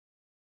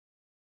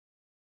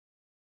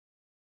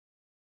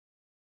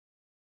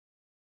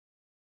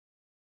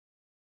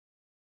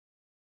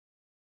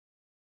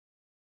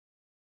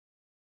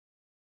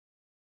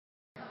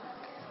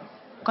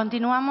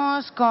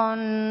Continuamos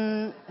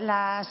con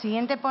la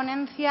siguiente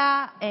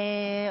ponencia.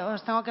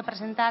 Os tengo que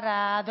presentar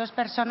a dos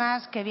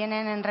personas que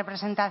vienen en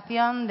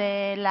representación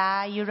de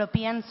la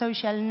European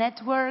Social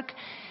Network.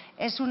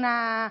 Es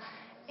una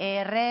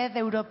red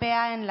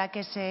europea en la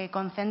que se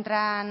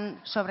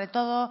concentran sobre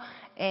todo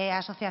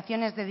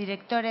asociaciones de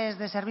directores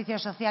de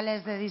servicios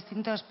sociales de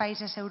distintos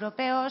países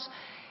europeos.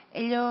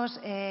 Ellos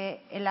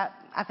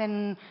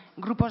hacen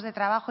grupos de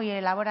trabajo y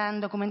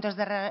elaboran documentos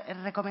de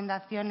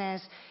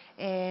recomendaciones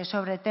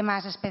sobre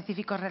temas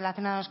específicos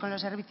relacionados con los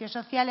servicios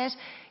sociales,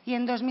 y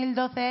en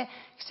 2012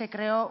 se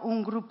creó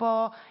un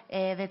grupo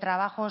de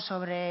trabajo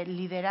sobre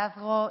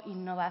liderazgo,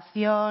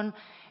 innovación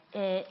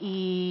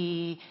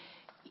y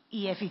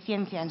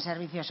eficiencia en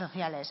servicios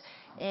sociales.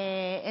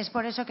 Es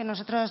por eso que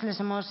nosotros les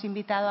hemos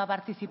invitado a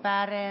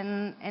participar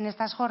en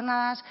estas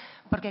jornadas,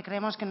 porque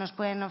creemos que nos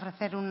pueden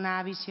ofrecer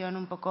una visión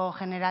un poco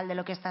general de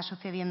lo que está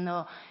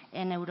sucediendo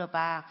en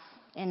Europa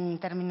en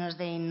términos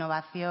de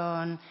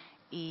innovación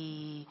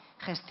y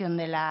gestión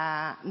de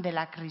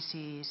la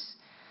crisis.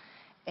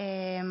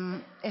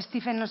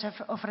 Stephen nos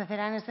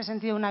ofrecerá en este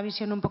sentido una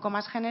visión un poco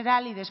más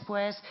general, y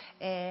después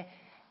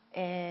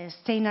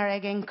Steinar,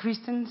 Eggen,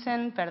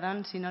 Kristensen,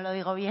 perdón si no lo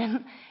digo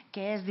bien,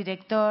 que es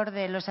director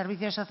de los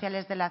Servicios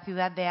Sociales de la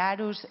ciudad de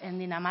Aarhus, en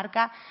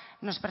Dinamarca,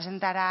 nos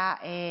presentará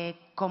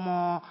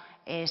cómo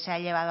se ha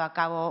llevado a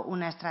cabo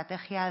una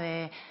estrategia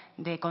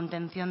de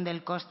contención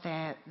del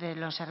coste de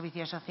los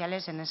servicios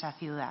sociales en esa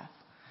ciudad.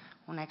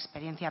 Una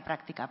experiencia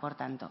práctica, por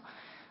tanto.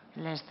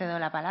 Les cedo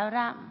la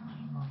palabra.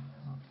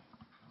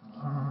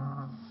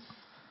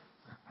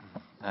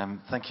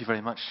 Thank you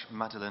very much,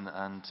 Madeleine,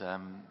 and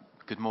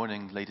good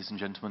morning, ladies and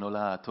gentlemen.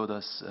 Hola a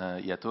todas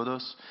y a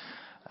todos.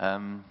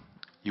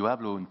 Yo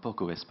hablo un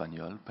poco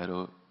español,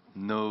 pero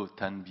no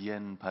tan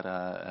bien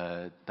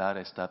para dar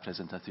esta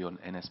presentación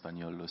en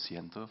español, lo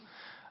siento.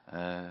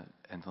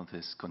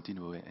 Entonces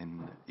continúo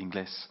en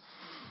inglés.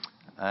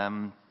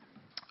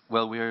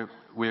 Well,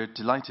 we're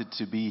delighted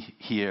to be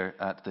here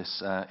at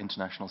this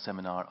international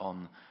seminar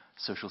on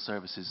social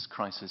services,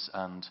 crisis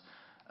and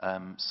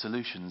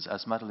solutions.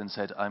 As Madeleine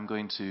said, I'm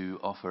going to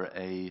offer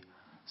a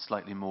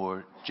slightly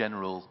more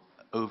general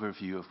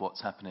overview of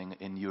what's happening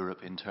in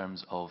Europe in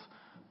terms of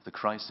the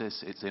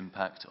crisis, its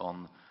impact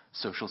on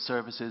social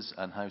services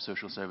and how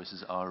social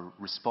services are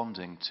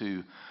responding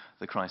to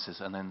the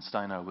crisis. And then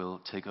Steinar will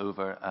take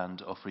over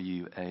and offer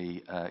you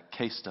a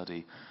case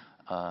study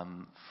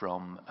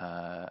from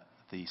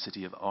the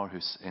city of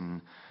Aarhus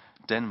in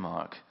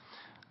Denmark.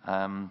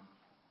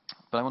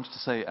 But I wanted to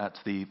say at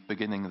the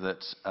beginning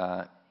that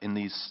in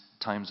these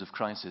times of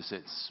crisis,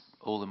 it's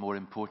all the more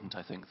important,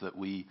 I think, that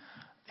we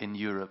in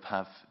Europe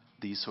have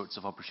these sorts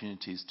of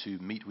opportunities to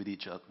meet with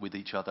each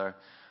other,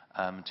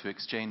 to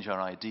exchange our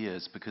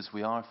ideas, because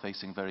we are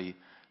facing very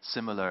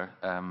similar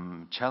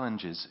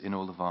challenges in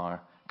all of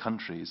our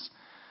countries.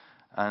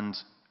 And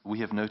we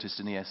have noticed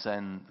in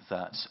ESN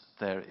that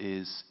there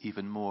is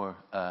even more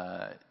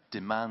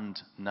demand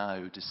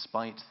now,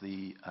 despite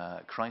the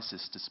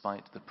crisis,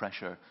 despite the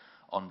pressure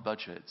on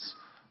budgets,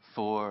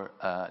 for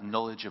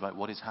knowledge about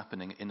what is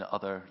happening in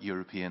other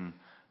European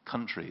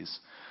countries.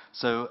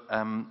 So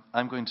I'm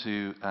going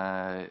to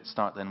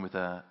start then with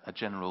a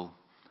general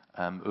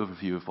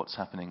overview of what's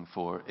happening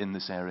in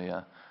this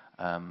area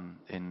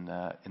in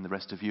the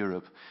rest of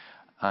Europe,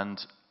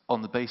 and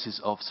on the basis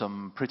of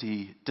some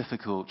pretty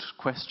difficult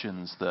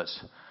questions that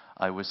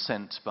I was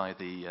sent by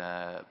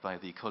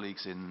the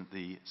colleagues in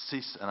the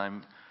SIIS, and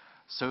I'm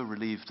so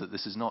relieved that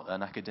this is not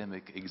an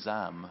academic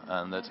exam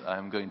and that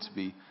I'm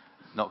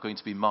not going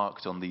to be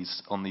marked on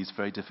these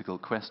very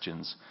difficult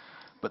questions,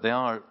 but they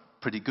are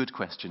pretty good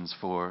questions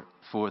for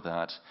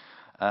that.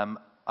 I'm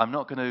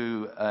not going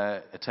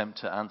to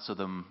attempt to answer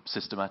them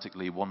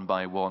systematically one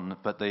by one,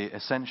 but they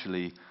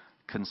essentially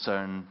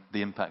concern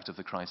the impact of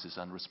the crisis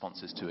and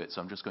responses to it.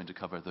 So I'm just going to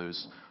cover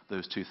those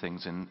two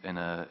things in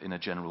a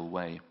general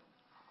way.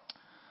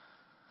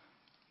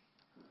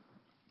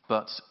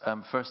 But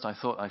first, I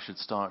thought I should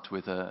start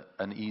with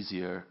an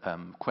easier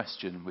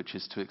question, which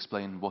is to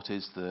explain what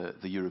is the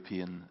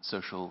European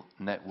Social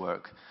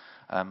Network.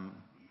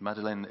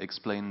 Madeleine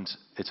explained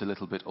it a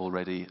little bit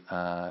already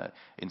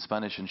in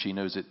Spanish, and she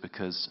knows it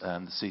because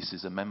the SIIS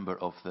is a member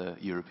of the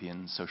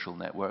European Social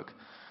Network.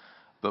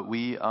 But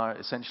we are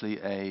essentially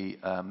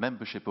a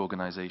membership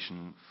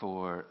organization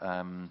for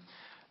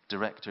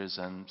directors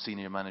and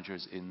senior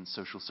managers in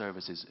social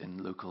services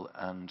in local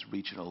and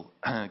regional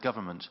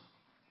government.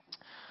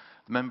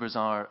 The members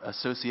are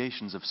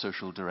associations of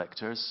social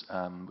directors,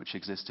 which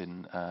exist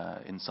in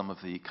some of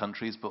the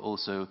countries, but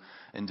also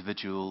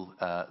individual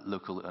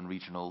local and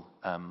regional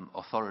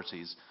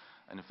authorities.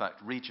 And in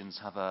fact, regions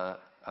have a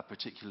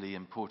particularly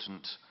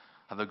important,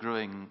 have a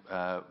growing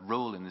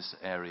role in this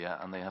area,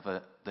 and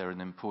they're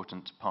an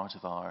important part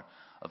of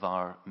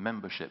our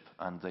membership,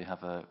 and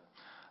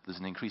there's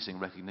an increasing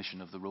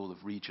recognition of the role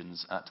of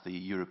regions at the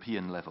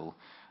European level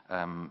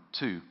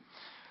too.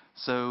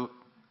 So.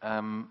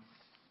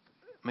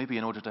 Maybe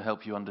in order to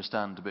help you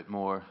understand a bit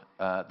more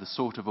the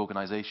sort of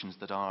organizations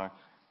that are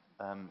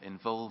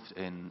involved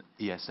in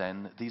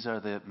ESN. These are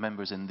the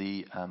members in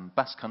the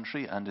Basque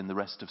Country and in the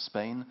rest of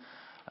Spain.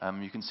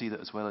 You can see that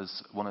as well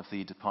as one of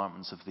the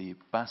departments of the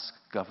Basque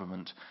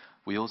government,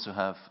 we also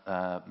have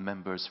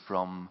members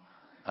from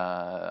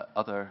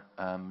other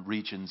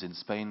regions in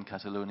Spain: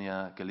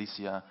 Catalonia,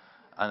 Galicia,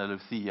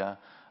 Andalucía,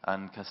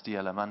 and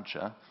Castilla-La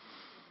Mancha.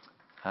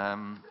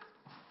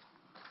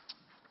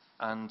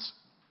 And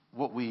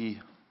what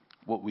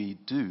we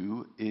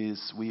do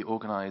is we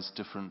organize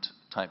different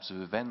types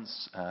of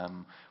events.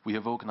 We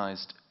have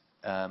organized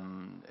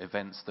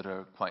events that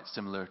are quite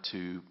similar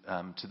to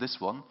this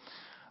one,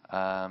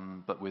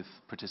 but with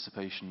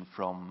participation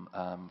from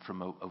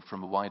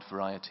a wide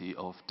variety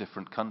of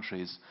different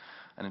countries.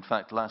 And in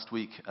fact, last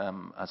week,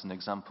 as an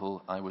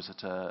example, I was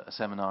at a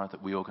seminar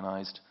that we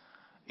organized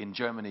in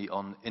Germany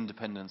on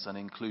independence and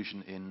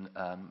inclusion in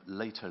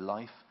later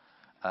life.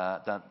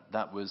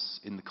 That was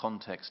in the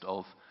context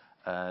of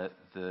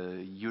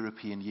the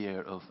European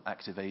Year of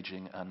Active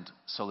Aging and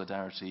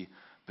Solidarity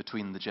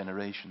between the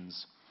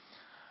Generations.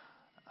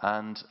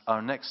 And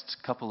our next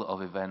couple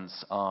of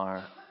events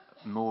are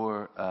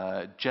more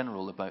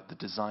general about the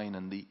design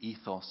and the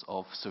ethos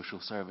of social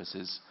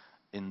services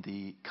in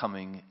the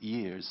coming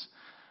years.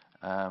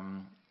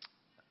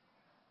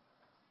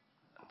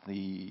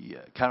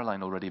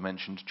 Caroline already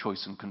mentioned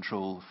choice and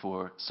control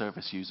for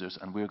service users,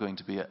 and we're going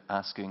to be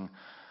asking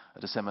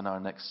at a seminar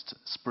next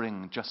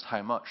spring just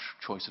how much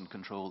choice and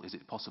control is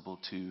it possible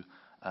to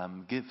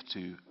give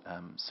to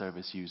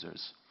service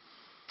users.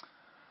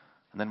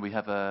 And then we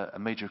have a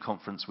major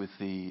conference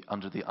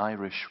under the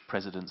Irish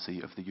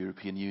presidency of the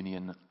European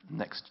Union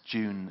next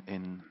June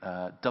in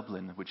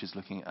Dublin, which is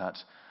looking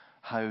at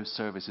how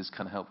services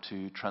can help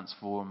to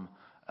transform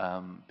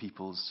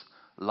people's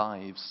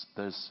lives.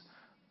 There's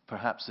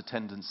perhaps a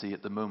tendency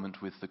at the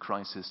moment with the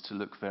crisis to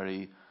look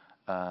in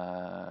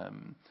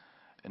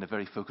a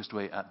very focused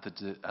way at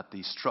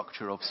the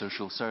structure of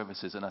social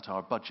services and at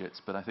our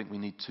budgets, but I think we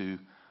need to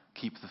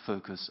keep the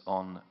focus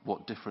on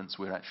what difference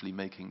we're actually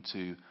making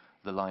to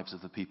the lives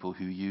of the people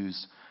who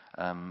use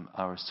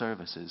our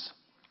services.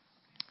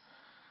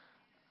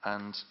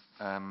 And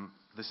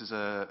this is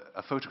a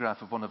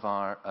photograph of one of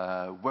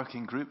our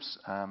working groups,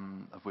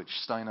 of which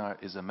Steinar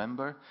is a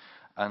member,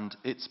 and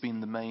it's been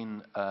the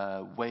main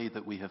way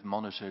that we have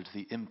monitored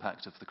the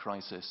impact of the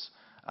crisis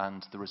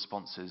and the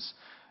responses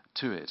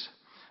to it.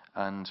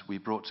 And we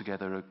brought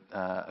together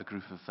a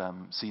group of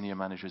senior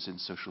managers in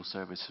social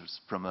services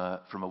from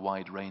a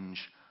wide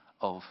range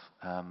of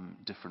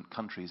different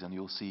countries, and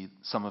you'll see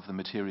some of the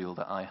material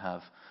that I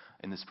have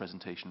in this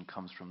presentation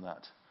comes from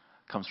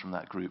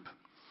that group.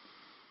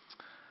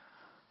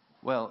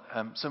 Well,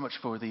 so much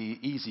for the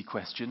easy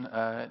question.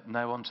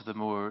 Now on to the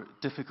more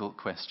difficult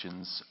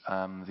questions,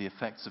 the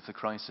effects of the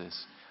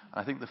crisis.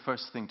 I think the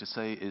first thing to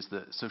say is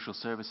that social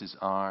services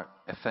are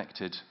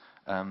affected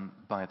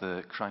by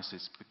the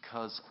crisis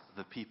because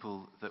the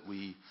people that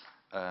we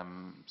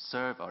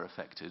serve are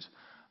affected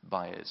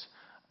by it.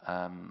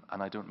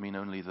 And I don't mean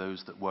only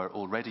those that were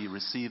already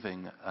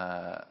receiving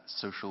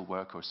social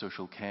work or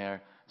social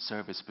care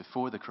service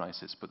before the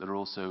crisis, but there are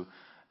also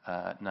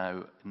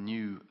now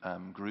new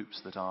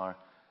groups that are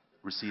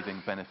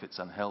receiving benefits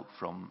and help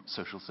from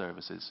social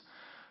services.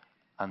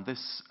 And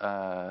this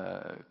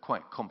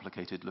quite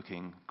complicated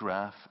looking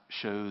graph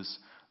shows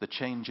the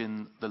change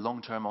in the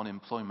long-term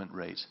unemployment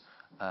rate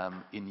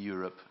in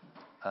Europe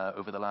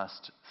over the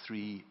last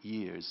 3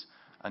 years.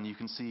 And you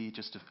can see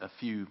just a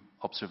few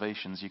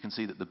observations. You can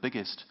see that the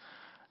biggest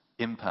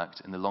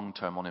impact in the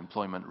long-term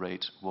unemployment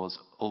rate was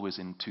always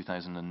in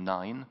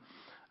 2009,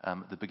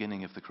 the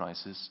beginning of the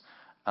crisis,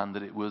 and that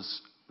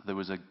there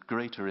was a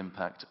greater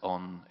impact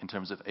in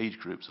terms of age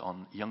groups,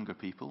 on younger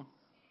people,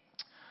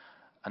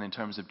 and in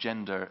terms of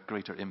gender,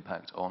 greater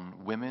impact on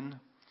women,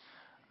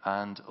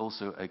 and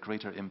also a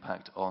greater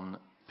impact on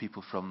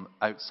people from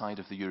outside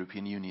of the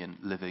European Union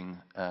living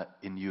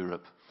in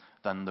Europe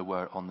than there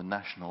were on the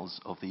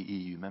nationals of the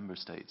EU member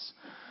states.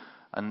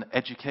 And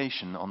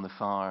education on the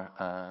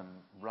far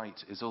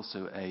right is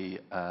also a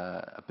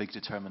big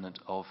determinant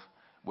of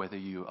whether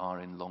you are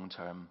in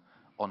long-term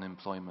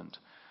unemployment.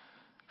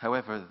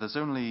 However, there's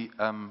only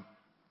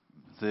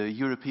the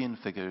European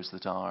figures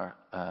that are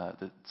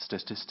the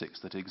statistics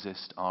that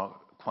exist are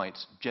quite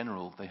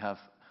general. They have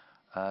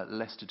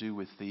less to do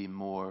with the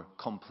more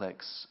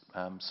complex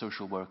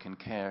social work and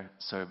care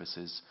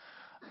services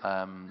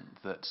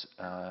that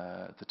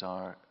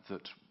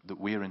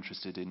we're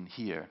interested in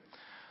here.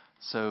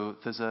 So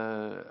there's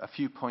a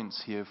few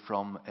points here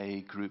from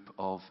a group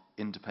of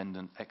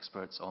independent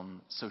experts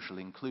on social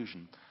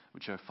inclusion,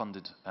 which are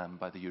funded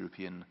by the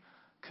European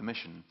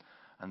Commission.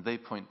 And they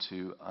point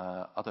to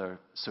other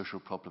social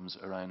problems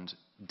around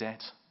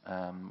debt,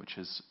 which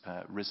has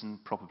risen,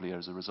 probably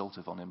as a result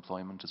of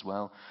unemployment as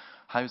well.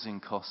 Housing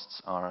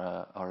costs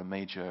are a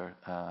major,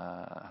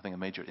 having a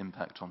major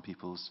impact on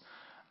people's,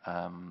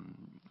 on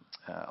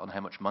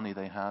how much money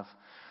they have.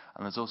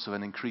 And there's also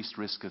an increased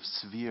risk of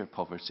severe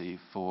poverty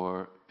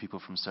for people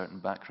from certain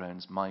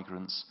backgrounds,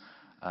 migrants,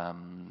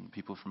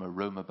 people from a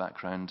Roma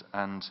background,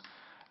 and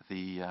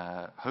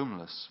the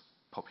homeless.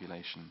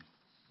 population.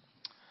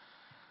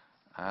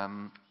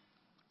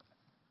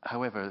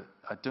 However,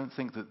 I don't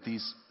think that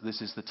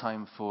this is the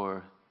time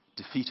for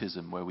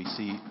defeatism, where we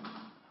see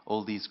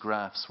all these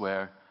graphs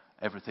where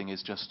everything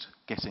is just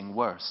getting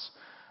worse.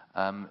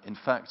 In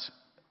fact,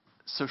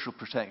 social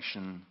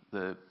protection,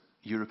 the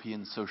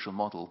European social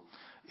model,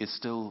 is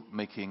still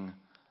making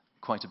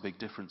quite a big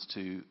difference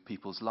to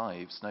people's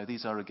lives. Now,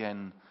 these are,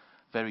 again,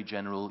 very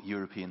general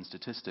European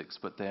statistics,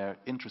 but they're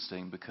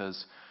interesting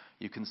because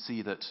you can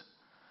see that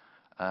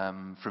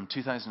from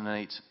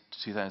 2008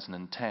 to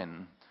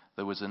 2010,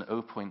 there was an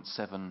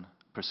 0.7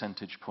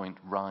 percentage point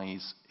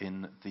rise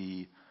in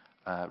the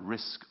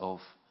risk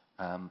of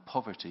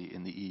poverty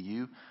in the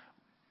EU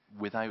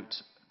without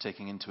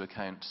taking into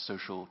account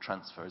social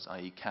transfers,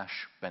 i.e.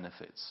 cash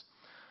benefits.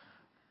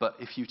 But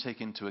if you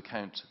take into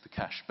account the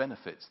cash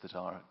benefits that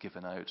are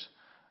given out,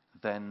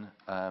 then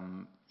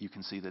you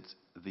can see that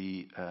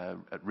the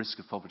at risk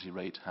of poverty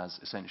rate has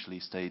essentially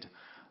stayed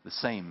the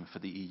same for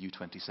the EU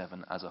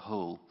 27 as a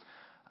whole.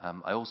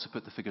 I also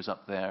put the figures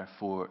up there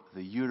for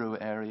the euro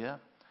area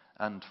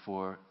and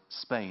for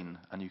Spain,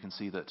 and you can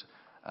see that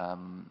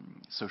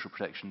social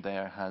protection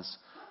there has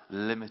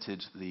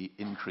limited the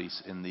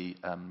increase in the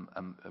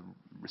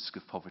risk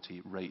of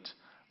poverty rate,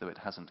 though it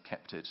hasn't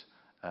kept it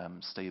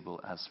stable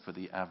as for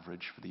the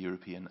average, for the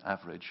European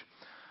average.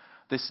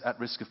 This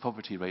at-risk of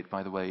poverty rate,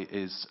 by the way,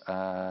 is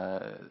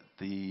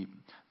the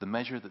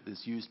measure that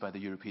is used by the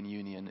European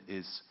Union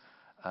is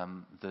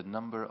the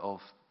number of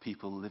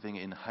people living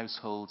in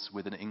households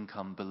with an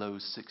income below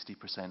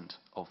 60%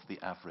 of the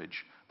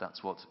average.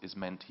 That's what is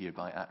meant here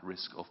by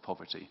at-risk of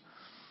poverty.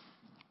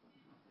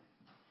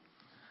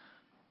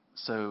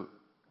 So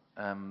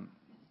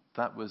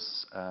that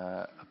was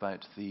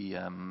about the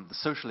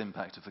social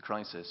impact of the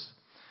crisis.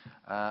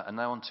 And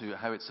now on to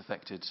how it's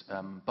affected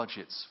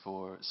budgets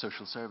for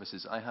social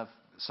services. I have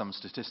some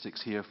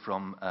statistics here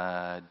from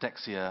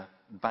Dexia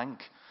Bank,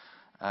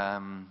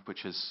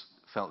 which has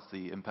felt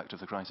the impact of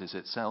the crisis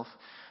itself,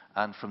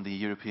 and from the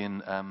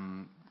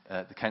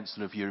the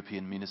Council of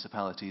European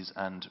Municipalities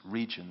and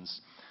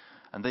Regions.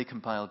 And they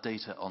compile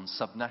data on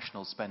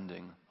subnational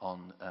spending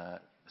on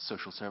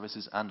social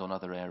services and on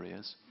other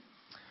areas.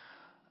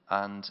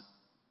 And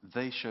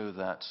they show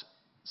that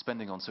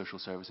spending on social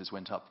services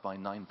went up by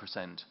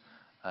 9%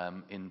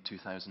 in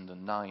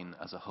 2009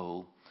 as a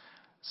whole.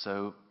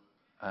 So,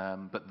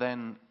 but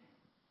then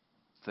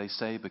they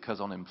say because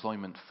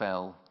unemployment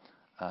fell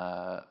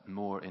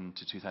more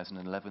into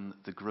 2011,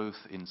 the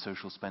growth in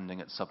social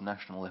spending at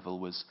subnational level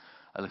was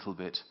a little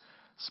bit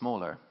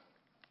smaller.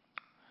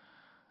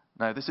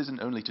 Now, this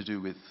isn't only to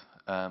do with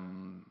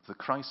the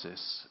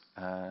crisis.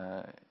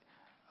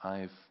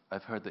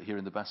 I've heard that here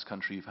in the Basque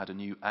Country you've had a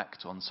new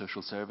act on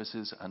social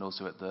services, and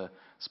also at the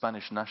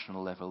Spanish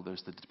national level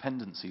there's the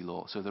dependency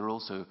law. So there are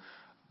also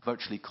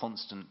virtually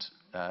constant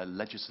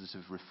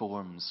legislative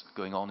reforms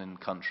going on in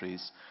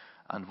countries.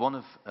 And one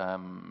of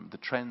the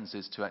trends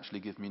is to actually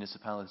give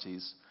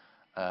municipalities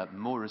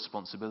more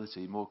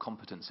responsibility, more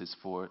competences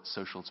for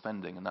social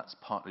spending, and that's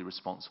partly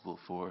responsible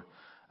for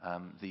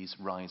these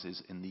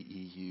rises in the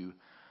EU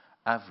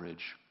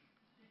average.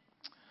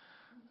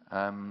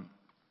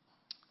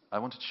 I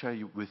wanted to share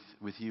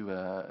with you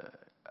a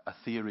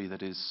theory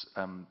that is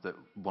that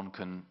one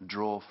can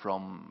draw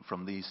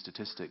from these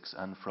statistics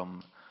and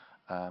from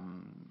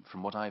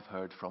what I've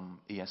heard from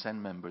ESN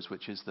members,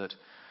 which is that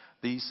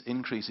these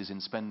increases in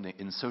spending,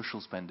 in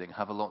social spending,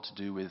 have a lot to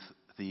do with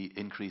the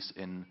increase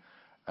in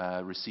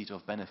receipt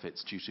of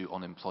benefits due to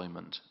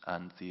unemployment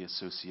and the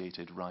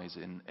associated rise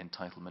in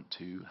entitlement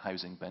to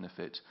housing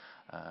benefit,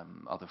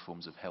 other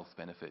forms of health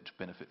benefit,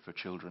 benefit for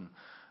children,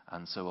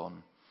 and so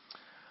on.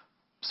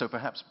 So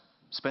perhaps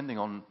spending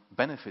on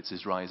benefits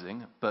is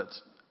rising, but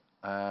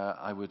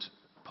I would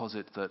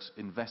posit that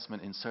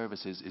investment in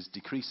services is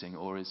decreasing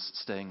or is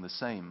staying the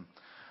same.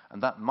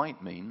 And that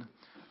might mean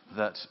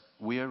that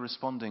we are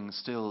responding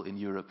still in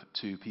Europe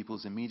to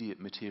people's immediate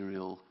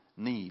material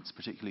needs,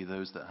 particularly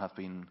those that have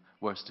been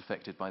worst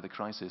affected by the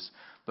crisis,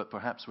 but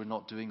perhaps we're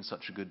not doing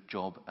such a good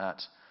job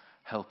at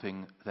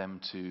helping them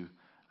to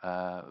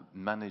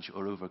manage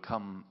or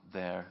overcome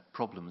their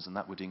problems, and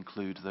that would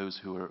include those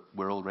who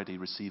were already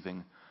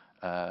receiving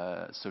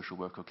social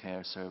work or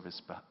care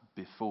service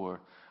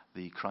before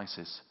the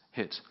crisis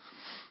hit.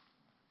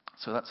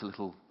 So that's a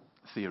little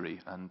theory,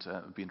 and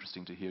it would be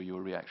interesting to hear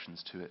your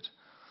reactions to it.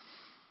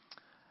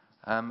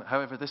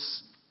 However,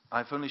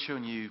 I've only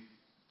shown you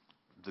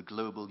the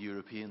global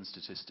European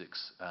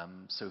statistics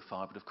so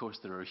far, but of course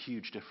there are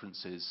huge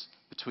differences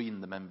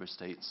between the member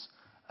states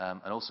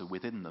and also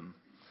within them.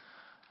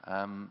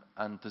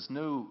 And there's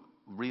no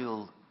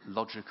real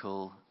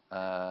logical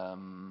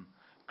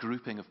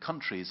grouping of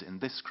countries in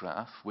this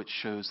graph, which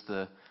shows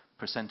the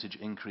percentage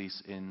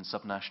increase in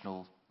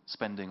subnational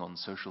spending on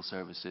social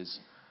services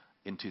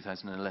in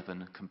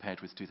 2011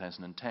 compared with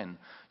 2010.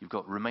 You've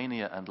got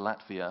Romania and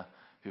Latvia,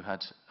 who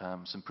had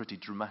some pretty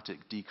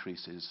dramatic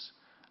decreases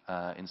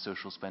in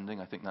social spending.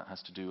 I think that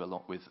has to do a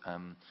lot with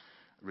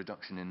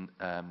reduction in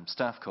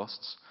staff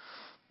costs,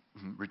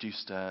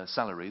 reduced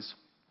salaries.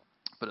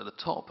 But at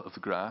the top of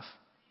the graph,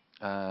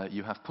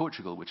 you have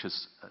Portugal, which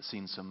has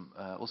seen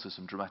also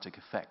some dramatic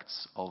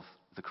effects of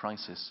the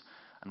crisis.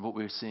 And what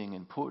we're seeing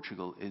in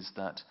Portugal is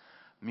that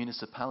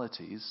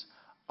municipalities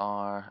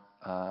are,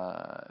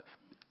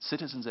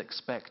 citizens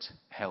expect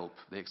help,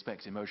 they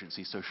expect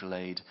emergency social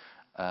aid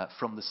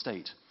from the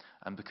state.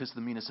 And because the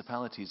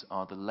municipalities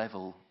are the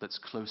level that's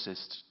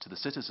closest to the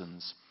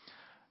citizens,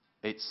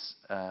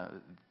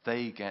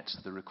 they get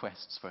the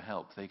requests for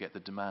help, they get the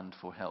demand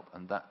for help,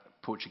 and that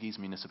Portuguese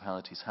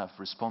municipalities have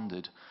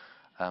responded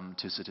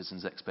to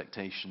citizens'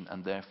 expectation,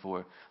 and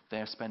therefore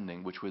their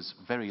spending, which was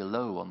very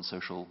low on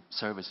social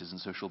services and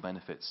social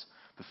benefits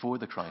before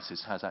the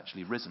crisis, has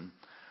actually risen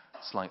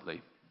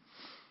slightly.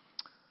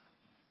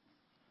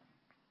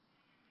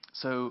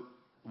 So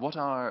what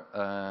are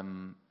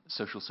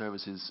social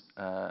services,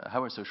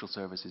 how are social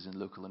services in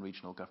local and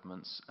regional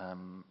governments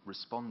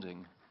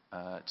responding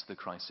to the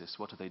crisis?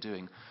 What are they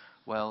doing?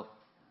 Well,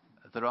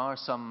 there are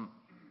some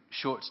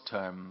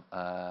short-term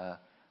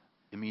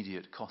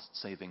immediate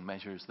cost-saving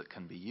measures that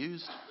can be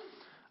used,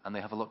 and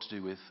they have a lot to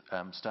do with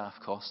staff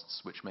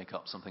costs, which make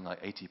up something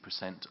like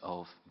 80%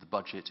 of the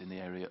budget in the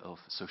area of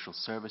social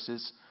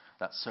services.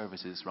 That's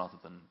services rather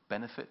than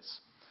benefits.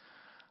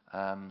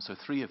 So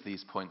 3 of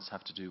these points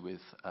have to do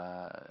with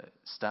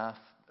staff,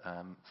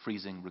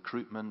 freezing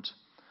recruitment,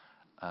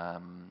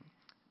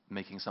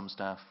 making some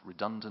staff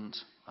redundant,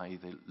 i.e.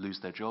 they lose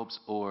their jobs,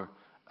 or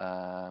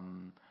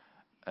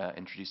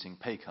introducing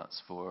pay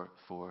cuts for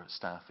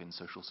staff in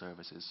social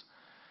services.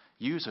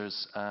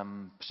 Users,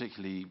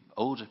 particularly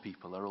older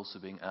people, are also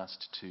being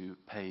asked to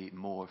pay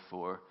more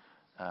for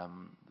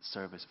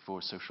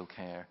social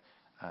care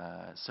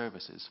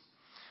services.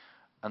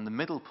 And the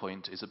middle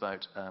point is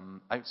about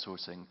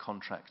outsourcing,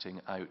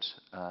 contracting out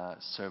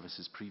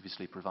services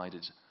previously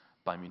provided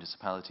by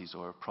municipalities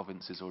or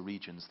provinces or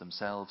regions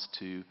themselves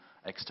to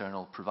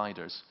external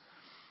providers.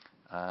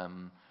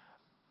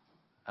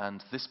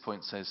 And this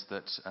point says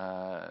that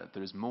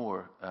there is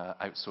more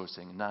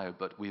outsourcing now,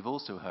 but we've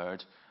also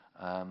heard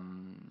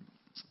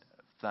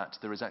that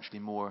there is actually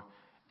more,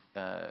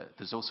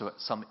 there's also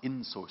some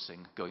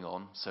insourcing going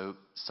on. So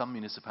some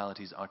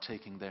municipalities are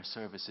taking their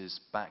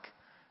services back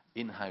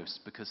in-house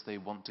because they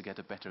want to get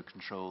a better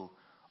control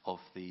of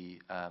the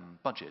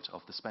budget,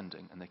 of the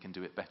spending, and they can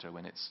do it better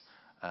when it's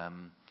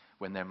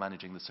when they're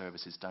managing the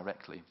services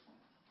directly.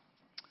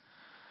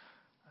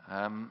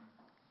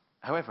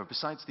 However,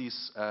 besides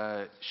these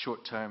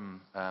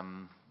short-term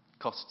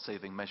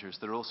cost-saving measures,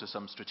 there are also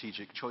some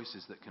strategic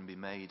choices that can be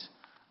made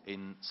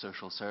in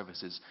social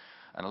services,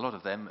 and a lot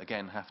of them,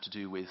 again, have to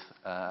do with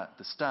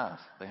the staff.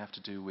 They have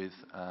to do with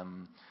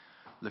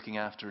looking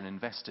after and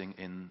investing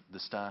in the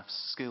staff's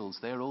skills.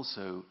 They're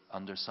also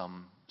under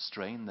some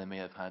strain. They may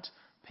have had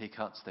pay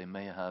cuts. They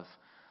may have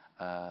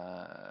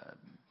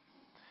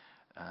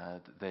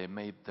there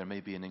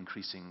may be an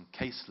increasing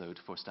caseload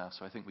for staff.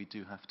 So I think we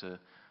do have to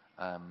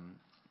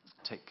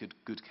take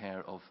good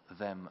care of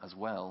them as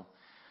well.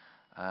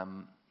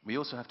 We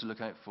also have to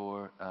look out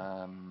for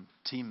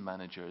team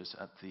managers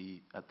at the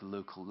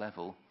local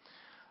level,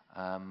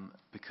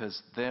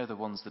 because they're the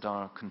ones that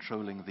are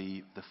controlling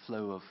the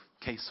flow of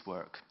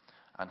casework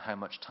and how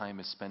much time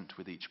is spent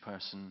with each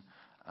person.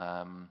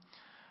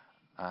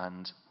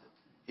 And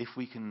if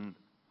we can,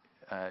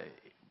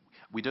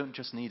 we don't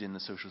just need in the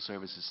social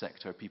services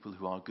sector people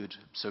who are good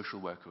social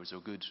workers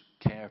or good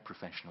care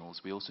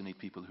professionals. We also need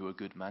people who are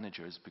good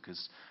managers,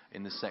 because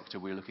in this sector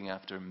we're looking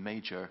after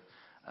major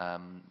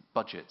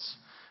budgets,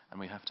 and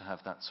we have to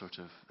have that sort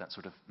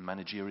of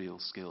managerial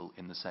skill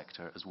in the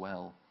sector as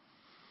well.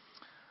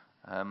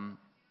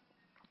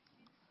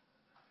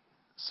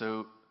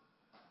 So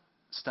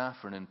staff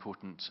are an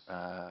important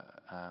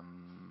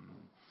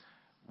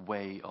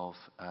way of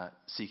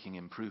seeking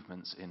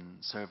improvements in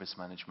service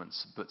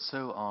managements, but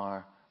so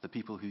are the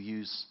people who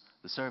use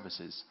the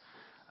services.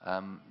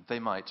 They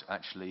might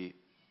actually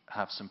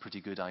have some pretty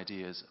good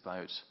ideas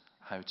about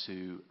how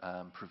to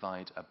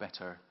provide a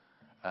better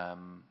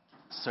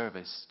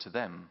service to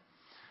them.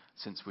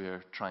 Since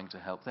we're trying to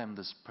help them,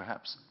 there's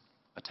perhaps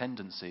a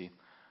tendency,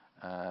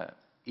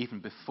 even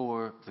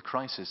before the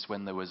crisis,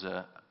 when there was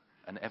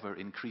an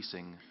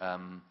ever-increasing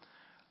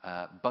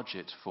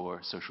budget for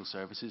social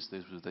services.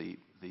 Those were the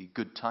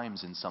good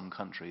times in some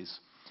countries,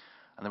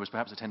 and there was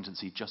perhaps a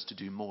tendency just to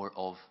do more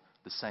of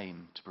the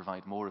same, to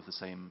provide more of the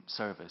same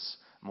service,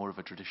 more of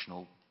a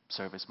traditional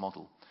service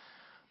model.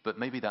 But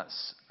maybe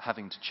that's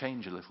having to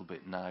change a little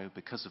bit now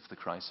because of the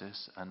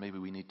crisis, and maybe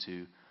we need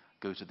to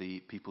go to the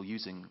people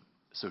using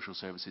social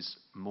services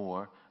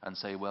more and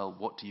say, well,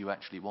 what do you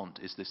actually want?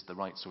 Is this the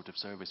right sort of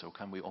service, or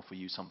can we offer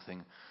you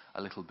something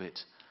a little bit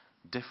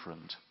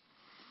different?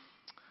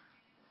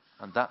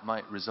 And that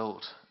might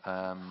result,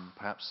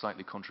 perhaps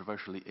slightly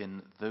controversially,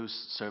 in those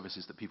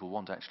services that people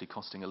want actually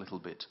costing a little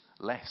bit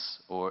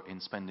less, or in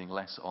spending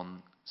less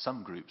on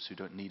some groups who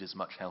don't need as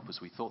much help as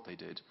we thought they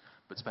did,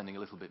 but spending a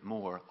little bit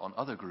more on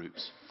other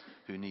groups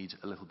who need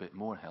a little bit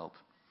more help.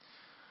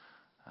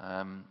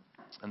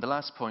 And the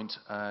last point,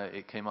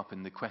 it came up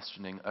in the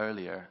questioning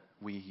earlier,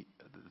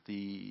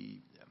 the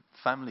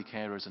family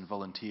carers and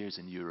volunteers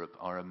in Europe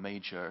are a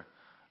major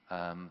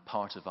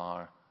part of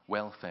our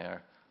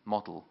welfare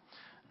model,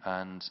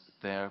 and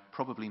they're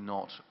probably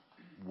not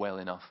well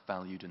enough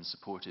valued and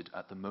supported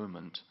at the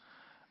moment,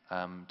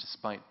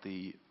 despite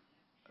the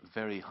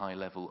very high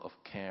level of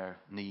care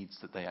needs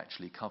that they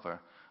actually cover.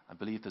 I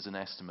believe there's an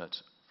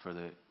estimate for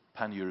the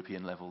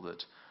pan-European level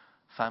that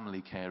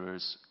family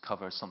carers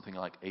cover something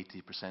like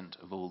 80%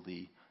 of all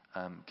the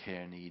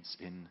care needs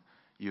in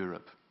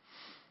Europe.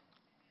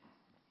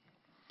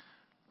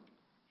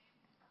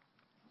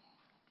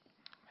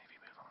 Maybe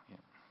move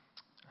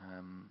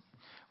on.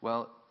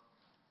 Well,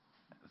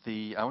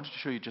 I wanted to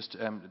show you just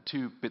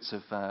two bits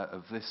of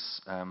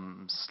this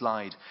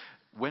slide.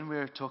 When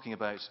we're talking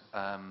about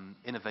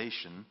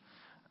innovation,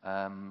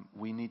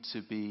 we need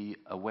to be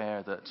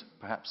aware that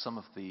perhaps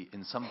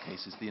in some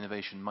cases, the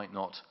innovation might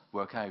not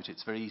work out.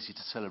 It's very easy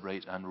to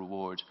celebrate and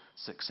reward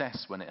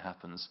success when it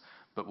happens,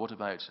 but what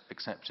about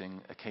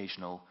accepting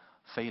occasional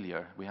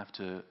failure? We have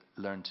to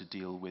learn to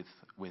deal with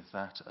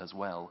that as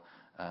well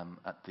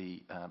at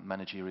the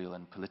managerial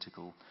and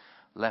political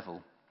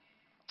level.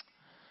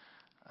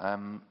 A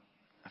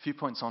few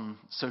points on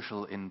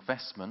social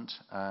investment,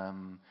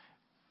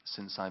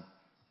 since I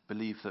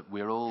believe that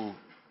we're all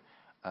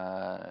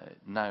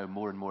now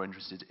more and more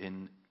interested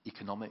in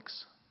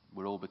economics.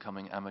 We're all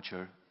becoming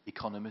amateur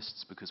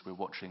economists because we're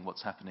watching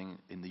what's happening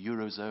in the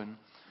Eurozone.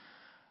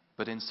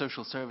 But in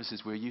social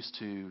services, we're used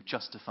to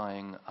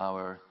justifying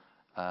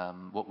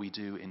what we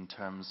do in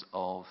terms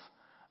of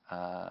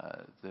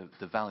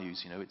the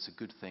values. You know, it's a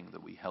good thing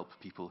that we help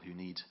people who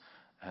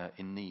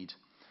in need.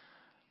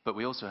 But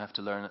we also have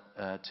to learn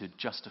to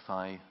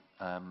justify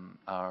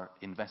our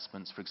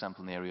investments, for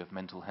example, in the area of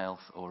mental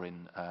health or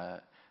in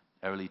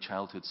early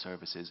childhood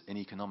services in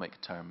economic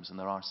terms, and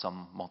there are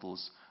some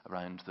models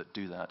around that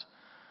do that.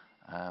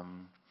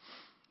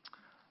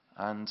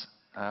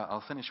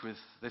 I'll finish with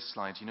this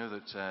slide. You know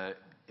that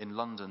in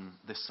London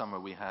this summer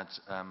we had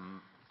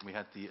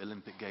the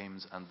Olympic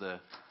Games and the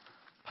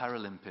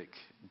Paralympic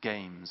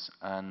Games,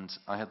 and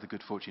I had the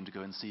good fortune to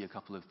go and see a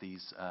couple of the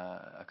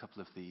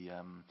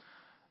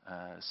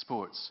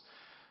sports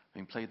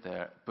being played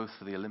there, both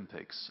for the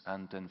Olympics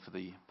and then for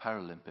the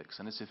Paralympics.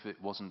 And as if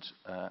it wasn't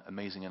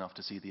amazing enough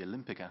to see the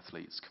Olympic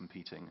athletes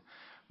competing,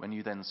 when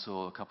you then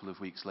saw a couple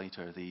of weeks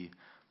later the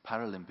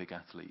Paralympic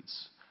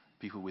athletes,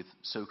 people with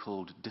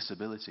so-called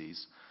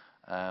disabilities,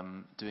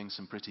 doing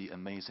some pretty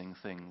amazing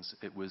things,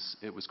 it was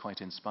quite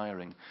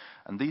inspiring.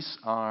 And these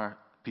are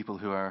people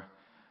who are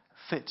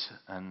fit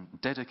and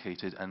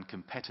dedicated and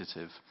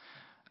competitive,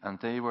 and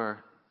they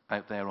were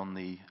out there in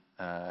the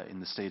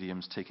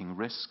stadiums taking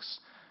risks.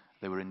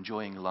 They were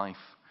enjoying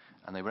life,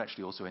 and they were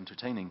actually also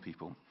entertaining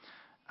people.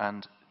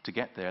 And to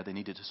get there, they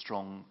needed a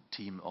strong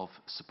team of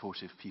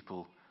supportive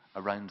people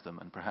around them,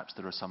 and perhaps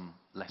there are some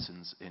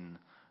lessons in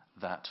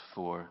that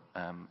for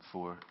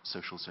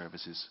social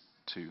services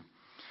too.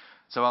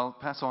 So I'll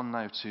pass on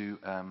now to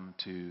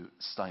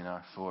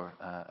Steinar for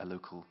a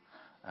local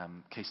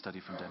case study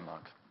from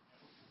Denmark.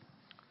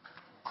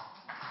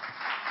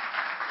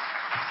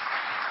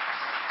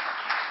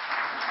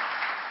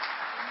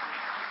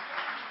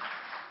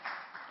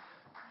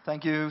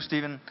 Thank you,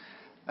 Stephen.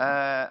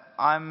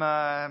 I'm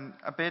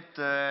a bit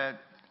a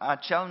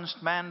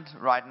challenged man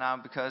right now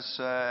because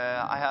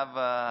I have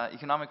an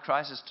economic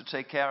crisis to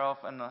take care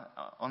of, and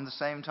on the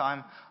same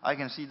time I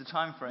can see the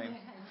time frame.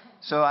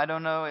 So I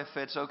don't know if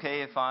it's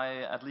okay if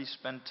I at least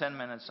spend 10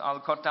 minutes.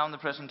 I'll cut down the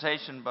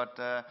presentation, but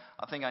I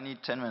think I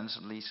need 10 minutes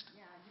at least.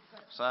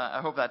 So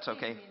I hope that's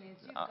okay.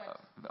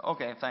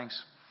 Okay,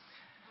 thanks.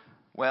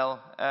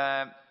 Well,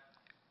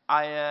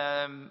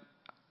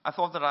 I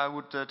thought that I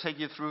would take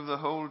you through the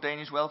whole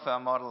Danish welfare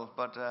model,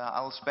 but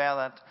I'll spare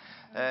that.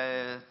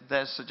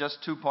 There's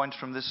just 2 points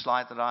from this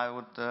slide that I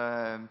would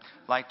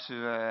like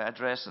to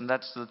address, and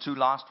that's the two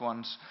last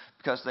ones,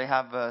 because they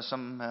have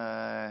some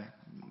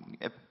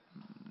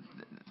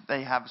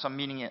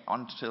meaning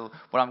until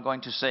what I'm going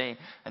to say,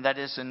 and that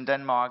is in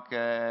Denmark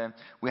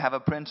we have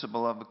a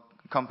principle of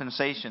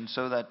compensation,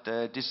 so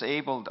that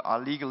disabled are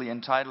legally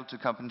entitled to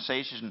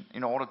compensation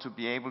in order to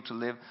be able to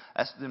live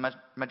as the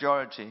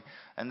majority,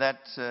 and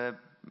that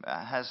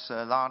has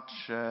a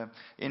large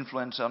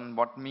influence on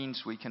what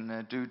means we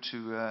can do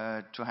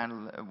to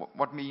handle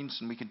what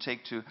means we can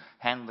take to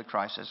handle the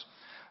crisis.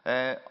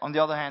 On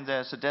the other hand,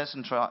 there's a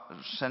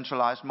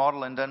decentralized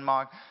model in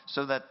Denmark,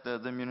 so that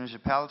the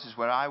municipalities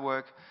where I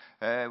work,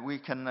 we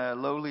can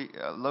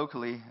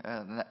locally,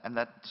 and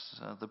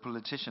that's the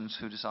politicians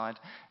who decide,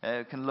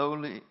 can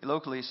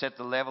locally set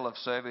the level of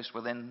service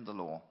within the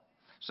law.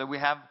 So we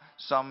have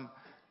some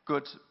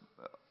good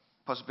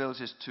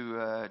possibilities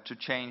to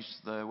change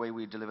the way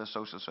we deliver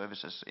social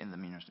services in the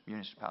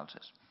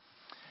municipalities.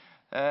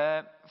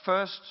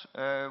 First,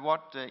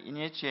 what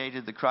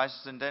initiated the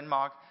crisis in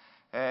Denmark?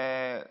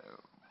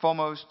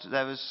 Foremost,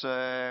 there was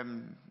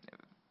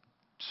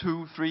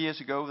 2-3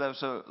 years ago, there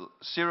was a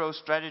zero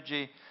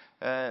strategy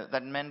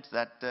that meant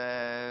that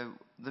the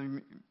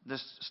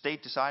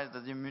state decided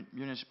that the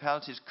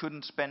municipalities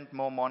couldn't spend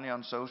more money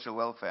on social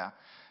welfare.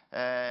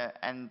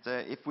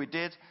 If we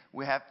did,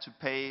 we have to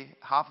pay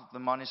half of the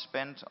money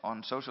spent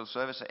on social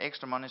services,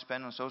 extra money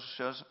spent on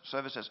social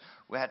services,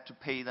 we had to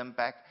pay them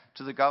back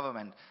to the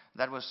government.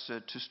 That was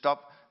to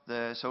stop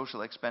the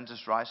social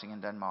expenses rising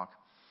in Denmark.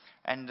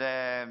 And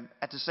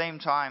at the same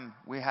time,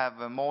 we have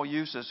more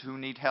users who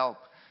need help.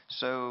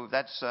 So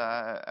that's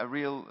a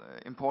real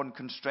important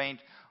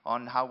constraint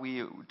on how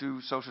we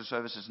do social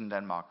services in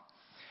Denmark.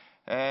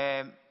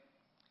 Then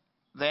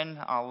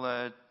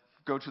I'll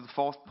go to the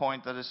fourth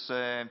point, that is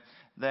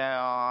there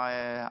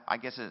are, I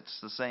guess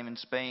it's the same in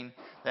Spain,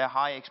 there are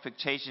high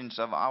expectations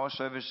of our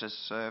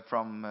services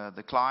from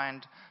the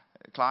clients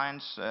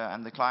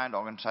and the client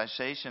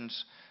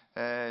organizations,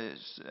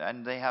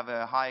 and they have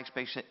a high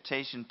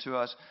expectation to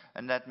us,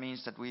 and that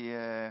means that we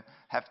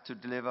have to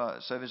deliver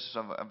services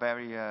of a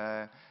very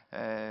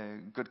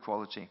good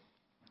quality.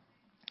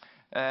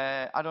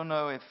 I don't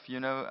know if you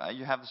know,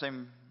 you have the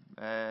same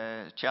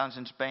challenge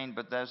in Spain,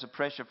 but there's a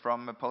pressure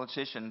from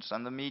politicians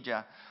and the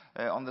media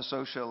on the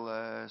social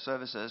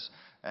services,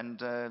 and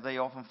they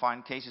often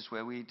find cases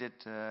where we did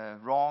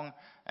wrong,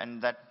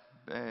 and that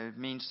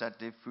means that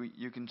if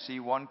you can see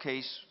one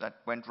case that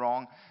went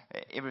wrong,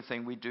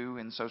 everything we do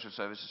in social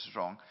services is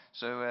wrong.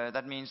 So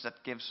that means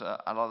that gives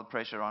a lot of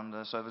pressure on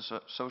the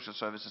social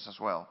services as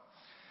well.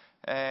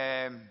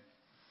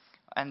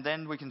 And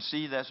then we can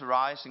see there's a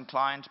rise in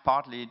clients,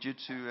 partly due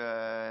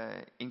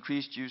to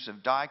increased use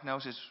of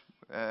diagnosis.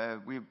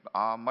 We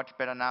are much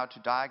better now to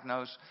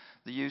diagnose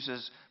the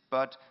users,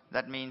 but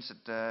that means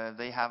that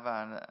they have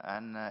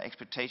an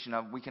expectation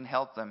of we can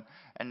help them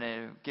and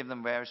give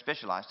them very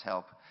specialized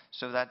help.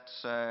 So that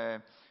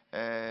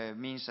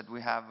means that we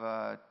have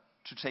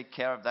to take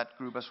care of that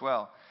group as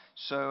well.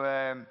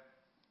 So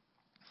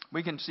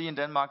we can see in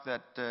Denmark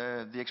that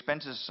the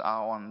expenses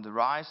are on the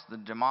rise, the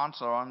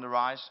demands are on the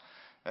rise,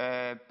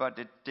 but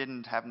it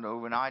didn't happen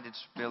overnight.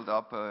 It's built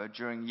up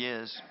during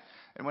years.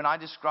 And when I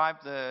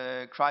describe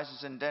the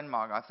crisis in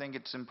Denmark, I think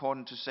it's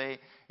important to say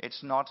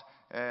it's not,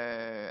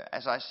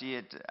 as I see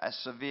it, as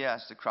severe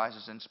as the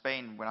crisis in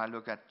Spain when I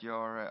look at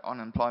your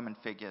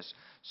unemployment figures.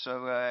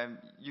 So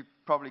you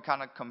probably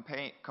cannot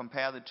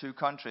compare the two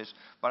countries,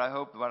 but I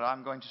hope what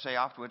I'm going to say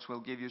afterwards will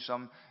give you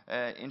some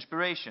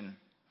inspiration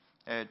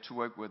to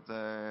work with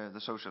the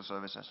social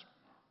services.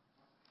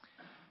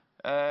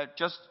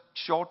 Just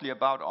shortly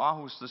about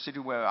Aarhus, the city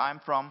where I'm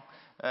from.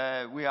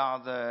 We are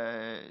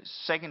the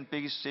second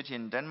biggest city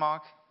in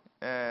Denmark.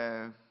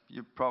 I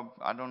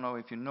don't know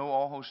if you know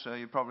Aarhus,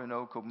 you probably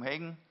know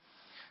Copenhagen.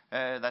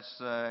 That's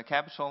the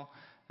capital.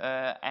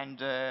 And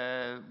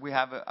we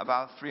have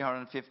about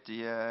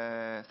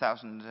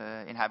 350,000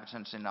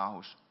 inhabitants in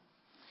Aarhus.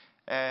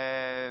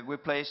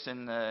 We're placed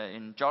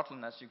in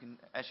Jutland, as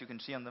you can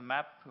see on the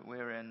map.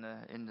 We're in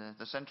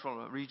the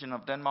central region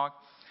of Denmark.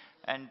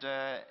 And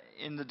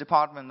in the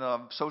Department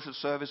of Social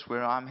Service,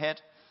 where I'm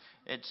head,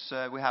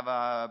 we have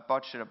a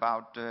budget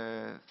about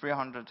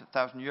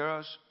 300,000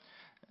 euros.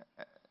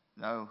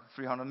 No,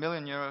 300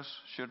 million euros,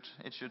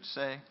 it should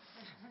say.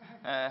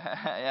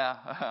 Yeah,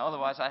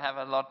 otherwise I have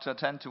a lot to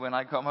attend to when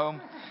I come home.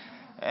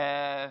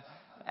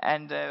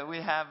 And we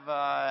have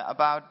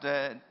about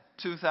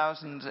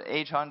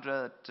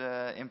 2,800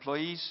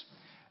 employees,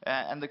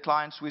 and the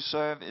clients we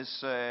serve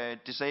is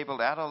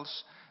disabled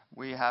adults.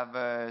 We have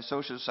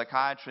social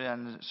psychiatry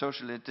and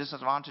socially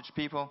disadvantaged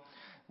people.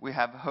 We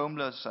have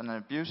homeless and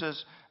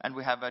abusers, and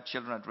we have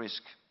children at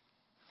risk.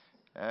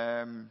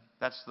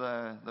 That's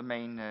the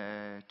main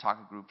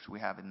target groups we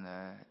have in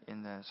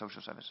the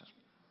social services.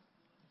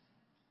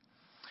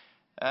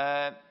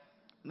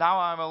 Now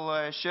I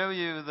will show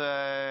you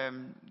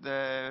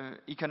the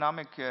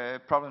economic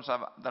problems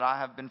that I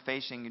have been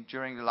facing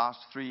during the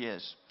last 3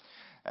 years.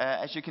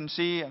 As you can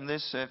see in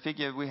this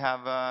figure, we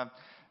have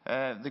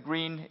the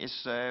green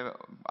is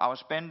our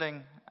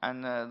spending,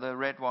 and the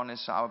red one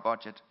is our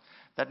budget.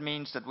 That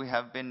means that we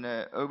have been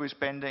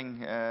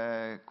overspending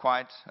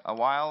quite a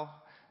while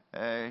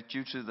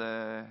due to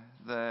the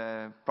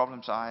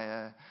problems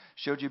I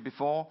showed you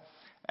before.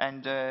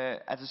 And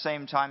at the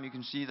same time, you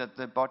can see that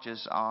the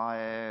budgets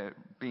are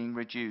being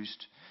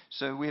reduced.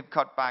 So we have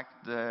cut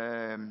back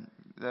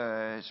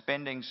the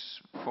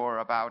spendings for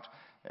about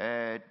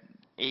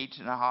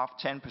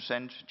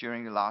 8.5–10%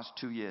 during the last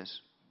 2 years.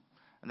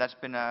 And that's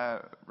been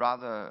a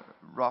rather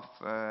rough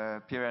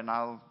period, and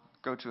I'll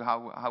go to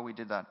how we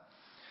did that.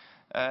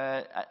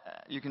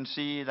 You can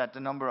see that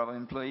the number of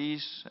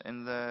employees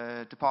in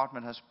the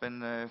department has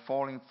been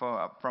falling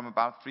from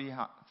about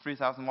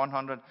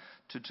 3,100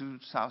 to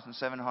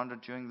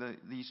 2,700 during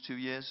these 2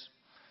 years.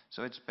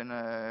 So it's been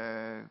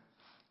a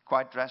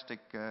quite drastic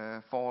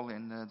fall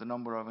in the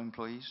number of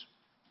employees.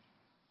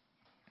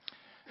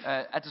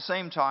 At the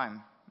same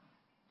time,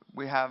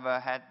 we have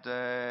had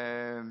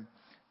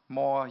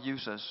more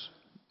users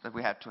that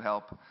we had to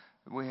help.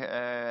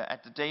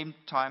 At the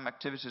daytime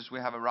activities, we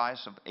have a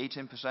rise of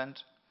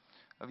 18%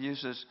 of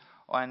users,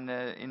 and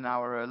in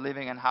our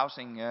living and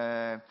housing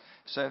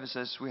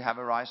services, we have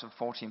a rise of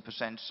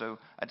 14%. So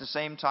at the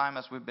same time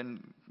as we've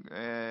been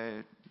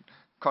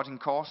cutting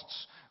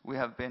costs, we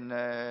have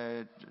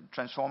been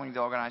transforming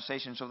the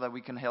organization so that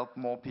we can help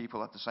more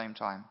people at the same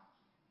time.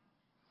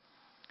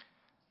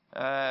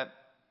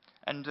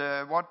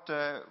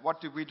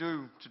 What did we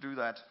do to do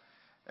that?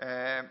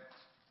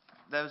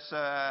 There's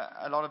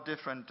a lot of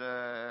different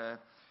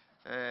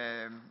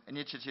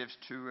initiatives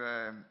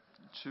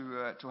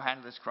to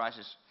handle this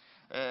crisis.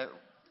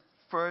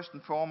 First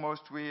and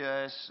foremost, we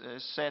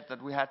said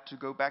that we had to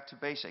go back to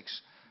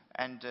basics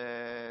and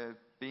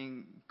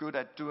being good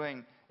at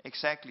doing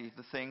exactly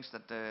the things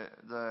that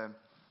the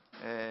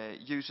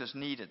users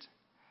needed,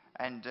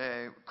 and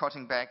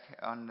cutting back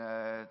on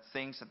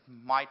things that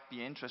might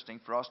be interesting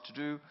for us to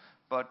do,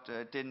 but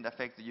didn't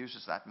affect the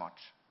users that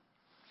much.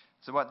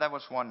 So that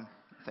was one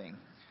thing.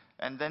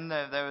 And then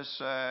there was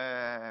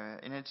an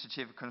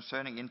initiative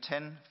concerning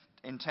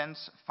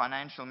intense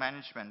financial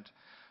management,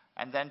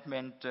 and that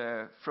meant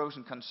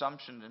frozen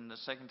consumption in the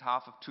second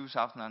half of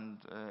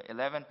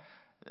 2011,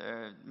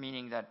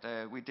 meaning that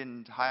we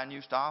didn't hire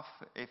new staff.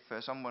 If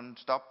someone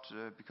stopped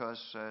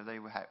because they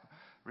were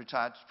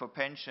retired for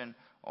pension,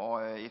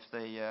 or if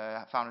they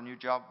found a new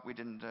job, we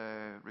didn't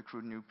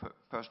recruit new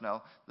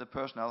personnel. The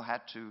personnel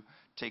had to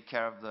take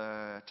care of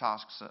the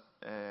tasks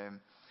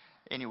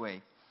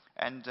anyway.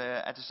 And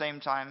at the same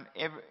time,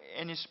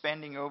 any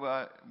spending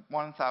over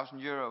 1,000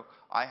 euro,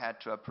 I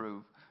had to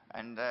approve.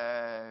 And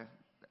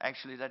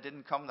actually, there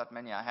didn't come that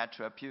many I had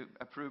to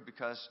approve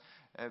because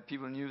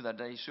people knew that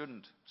they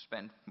shouldn't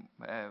spend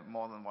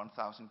more than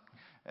 1,000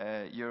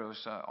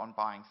 euros on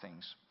buying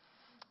things.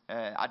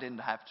 I didn't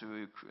have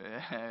to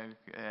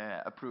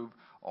approve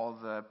all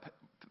the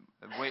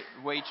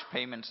wage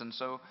payments and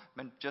so,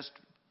 but just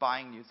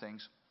buying new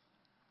things.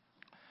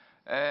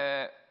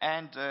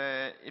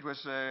 It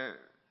was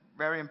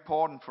very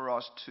important for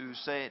us to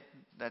say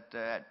that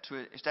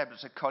to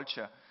establish a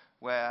culture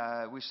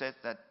where we said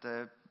that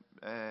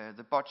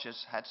the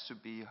budgets had to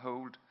be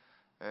held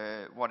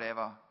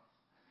whatever,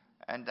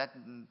 and that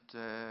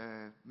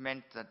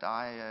meant that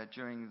I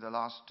during the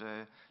last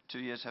 2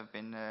 years have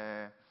been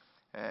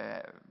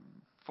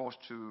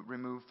forced to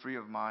remove 3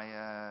 of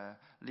my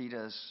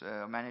leaders,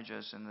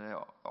 managers in the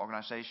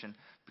organization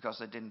because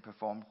they didn't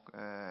perform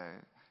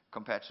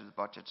compared to the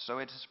budget. So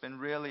it has been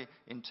really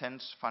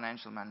intense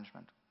financial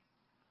management.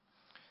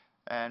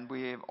 And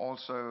we've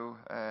also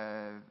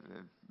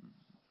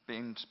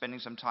been spending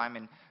some time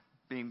in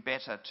being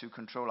better to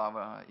control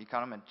our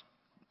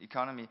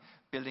economy,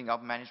 building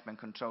up management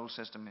control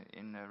system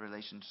in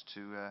relations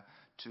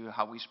to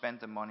how we spend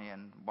the money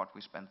and what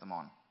we spend them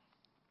on.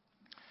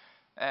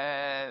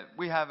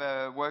 We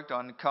have worked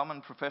on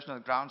common professional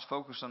grounds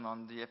focusing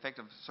on the effect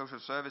of social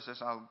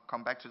services. I'll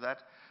come back to that.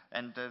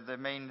 And the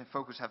main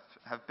focus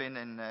have been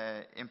in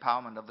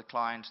empowerment of the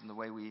clients and the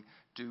way we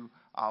do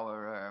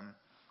our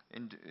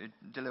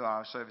deliver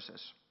our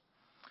services.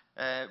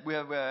 We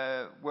have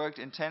worked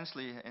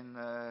intensely in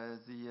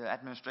the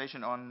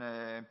administration on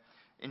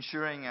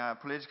ensuring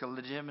political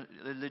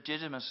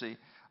legitimacy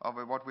of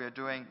what we are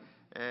doing,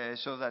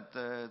 so that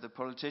the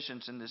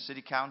politicians in the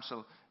city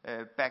council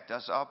backed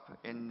us up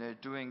in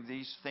doing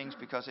these things,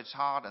 because it's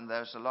hard and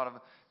there's a lot of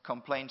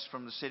complaints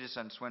from the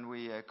citizens when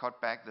we cut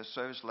back the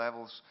service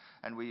levels,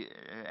 and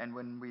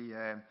when we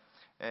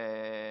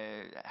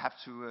have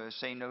to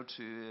say no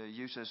to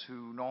users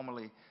who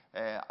normally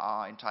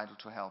are entitled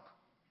to help.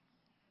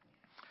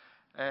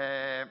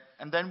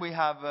 And then we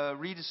have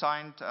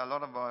redesigned a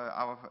lot of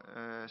our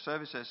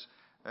services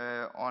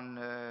on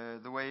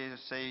the way to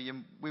say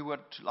we would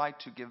like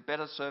to give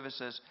better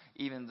services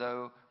even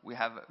though we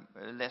have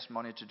less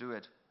money to do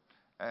it.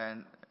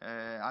 And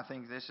I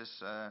think this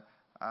is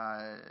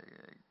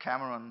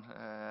Cameron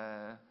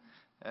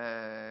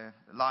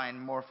line,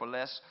 more for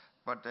less.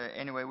 But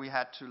anyway, we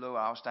had to lower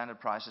our standard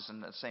prices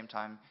and at the same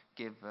time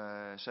give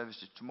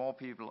services to more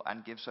people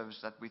and give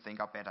services that we think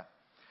are better.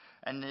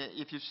 And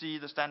if you see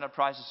the standard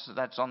prices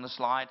that's on the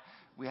slide,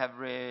 we have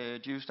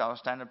reduced our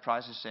standard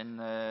prices in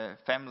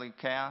family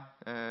care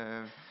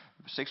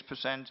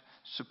 6%,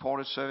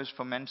 supported service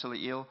for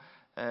mentally ill.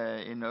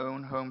 In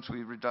own homes,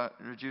 we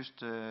reduced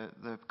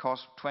the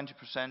cost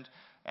 20%,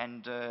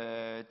 and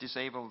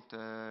disabled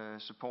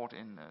support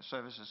in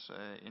services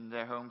in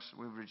their homes,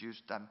 we've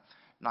reduced them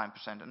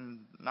 9%. And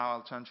now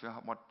I'll turn to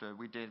what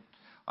we did.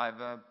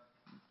 I've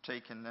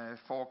taken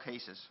 4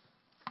 cases.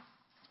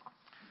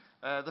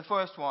 The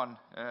first one,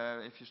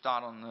 if you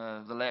start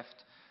on the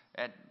left,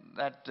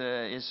 that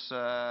is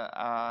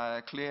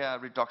a clear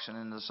reduction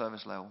in the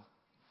service level.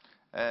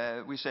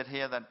 We said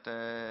here that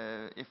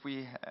if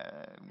we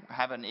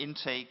have an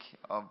intake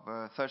of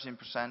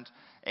 13%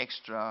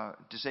 extra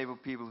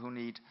disabled people who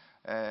need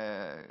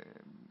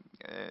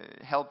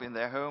help in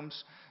their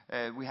homes,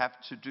 we have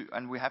to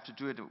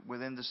do it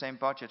within the same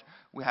budget.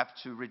 We have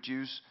to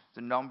reduce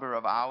the number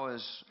of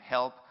hours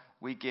help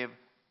we give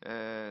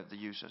the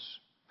users.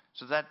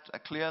 So that a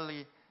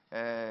clearly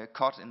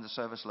cut in the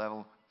service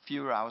level,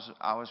 fewer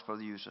hours for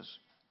the users.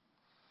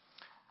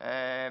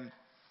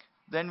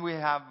 Then we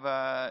have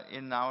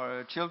in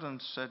our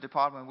children's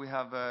department, we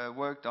have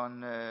worked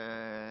on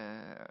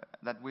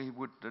that we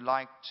would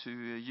like to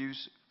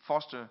use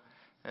foster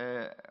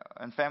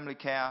and family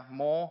care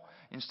more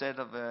instead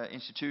of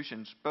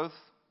institutions, both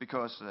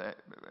because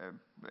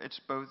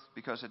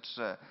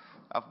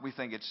we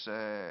think it's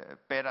a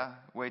better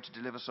way to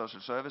deliver social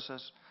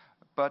services,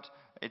 but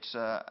it's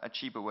a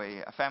cheaper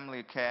way. A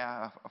family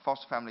care, a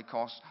foster family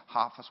costs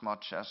half as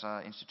much as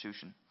an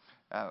institution,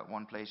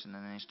 one place in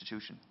an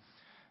institution.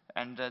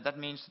 And that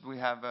means that we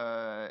have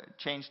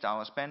changed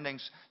our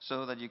spendings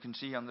so that you can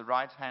see on the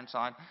right-hand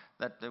side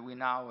that we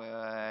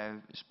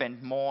now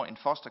spend more in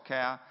foster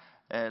care,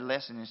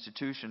 less in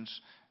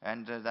institutions,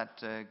 and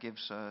that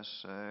gives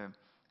us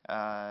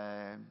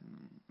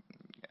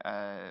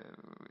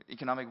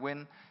economic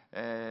win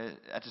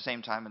at the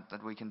same time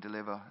that we can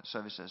deliver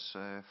services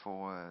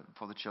for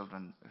the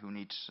children who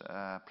need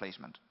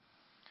placement.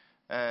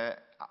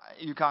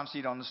 You can't see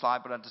it on the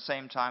slide, but at the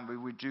same time we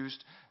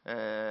reduced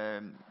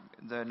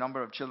the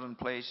number of children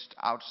placed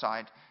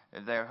outside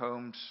their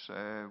homes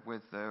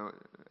with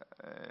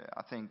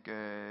I think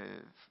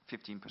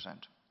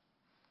 15%.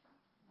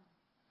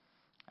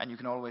 And you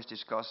can always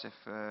discuss if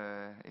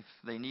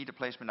they need a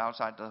placement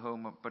outside the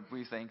home, but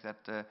we think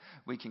that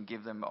we can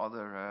give them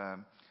other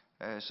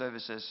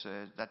services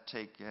that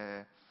take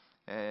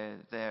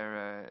in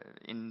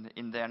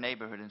their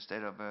neighborhood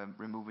instead of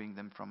removing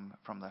them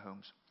from their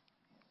homes.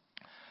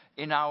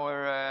 In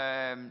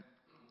our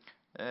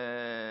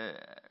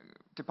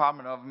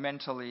Department of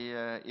Mentally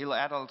Ill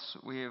Adults,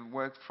 we have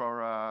worked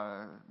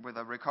with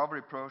a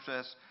recovery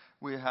process.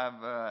 We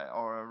have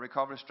our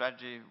recovery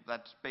strategy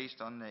that's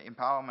based on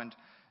empowerment.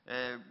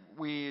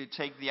 We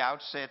take the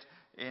outset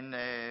in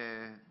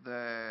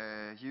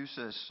the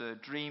users'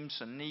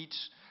 dreams and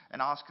needs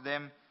and ask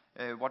them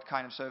what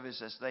kind of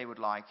services they would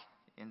like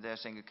in their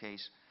single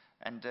case.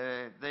 And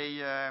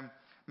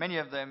many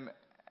of them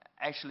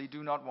actually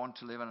do not want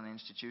to live in an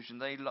institution.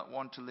 They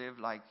want to live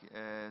like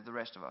the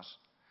rest of us.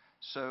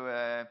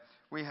 So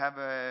we have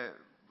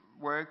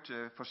worked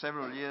for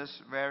several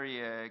years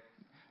very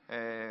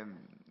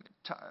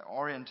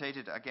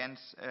orientated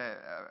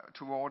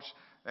towards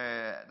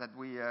that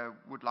we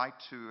would like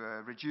to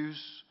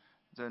reduce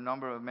the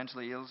number of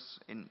mentally ill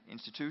in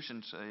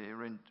institutions,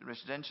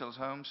 residential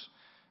homes,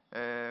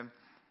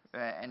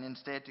 and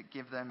instead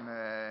give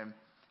them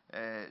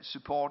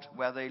support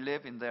where they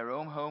live in their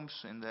own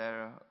homes, in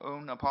their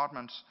own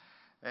apartments,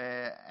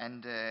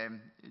 and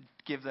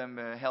give them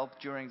help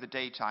during the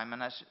daytime.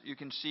 And as you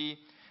can see,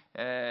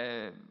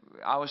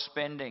 our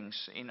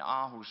spendings in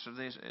Aarhus, so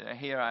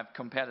here I've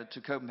compared it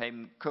to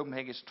Copenhagen.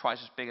 Copenhagen is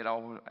twice as big as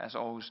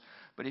Aarhus,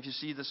 but if you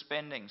see the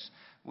spendings,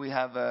 we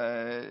have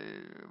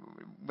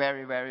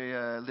very,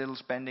 very little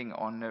spending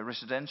on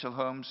residential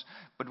homes,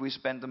 but we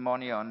spend the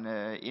money on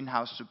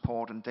in-house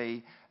support and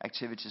day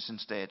activities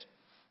instead.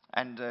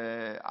 And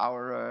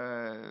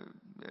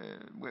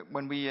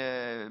when we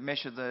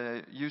measure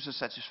the user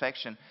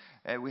satisfaction,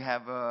 we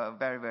have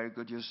very, very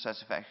good user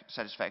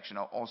satisfaction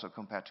also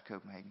compared to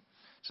Copenhagen.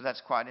 So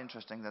that's quite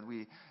interesting that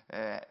we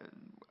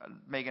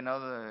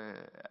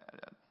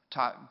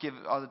give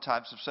other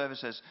types of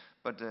services,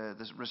 but the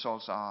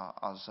results are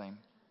the same,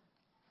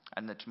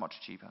 and it's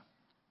much cheaper.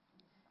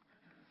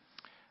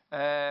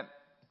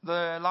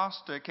 The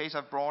last case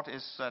I've brought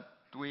is that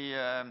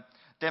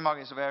Denmark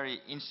is a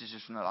very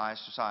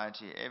institutionalized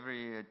society.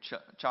 Every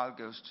child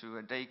goes to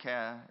a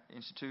daycare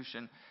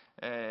institution.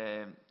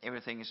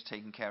 Everything is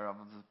taken care of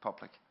the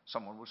public.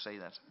 Someone would say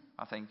that,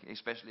 I think,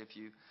 especially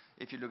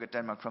if you look at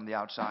Denmark from the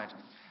outside.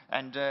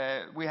 And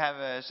we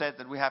have said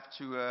that we have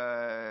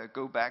to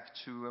go back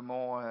to a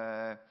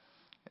more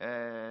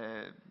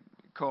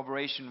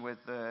cooperation with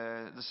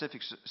the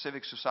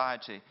civic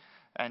society,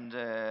 and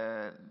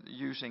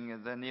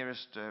using the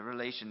nearest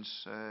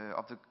relations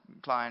of the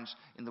clients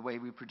in the way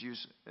we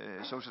produce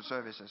social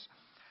services.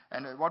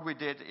 And what we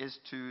did is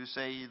to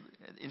say,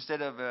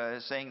 instead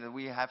of saying that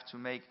we have to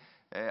make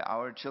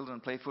our children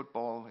play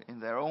football in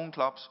their own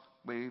clubs,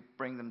 we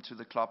bring them to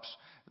the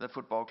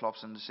football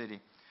clubs in the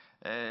city.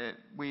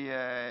 We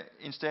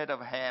instead of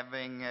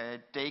having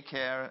day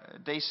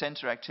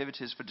center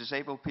activities for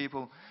disabled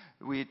people,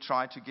 we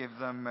try to give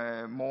them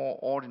more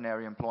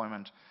ordinary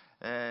employment.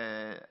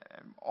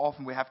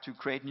 Often we have to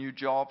create new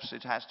jobs.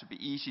 It has to be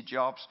easy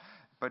jobs,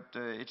 but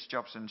it's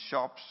jobs in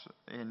shops,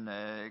 in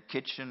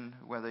kitchen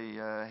where they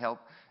help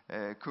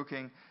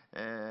cooking,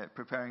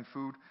 preparing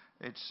food.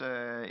 It's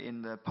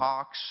in the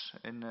parks,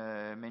 in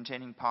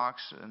maintaining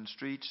parks and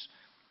streets,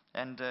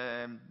 and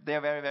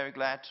they're very, very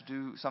glad to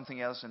do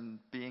something else and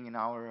being in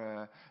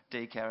our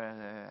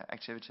daycare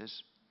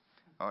activities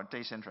or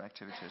day center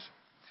activities.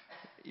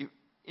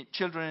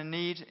 Children in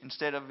need,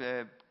 instead of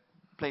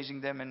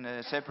placing them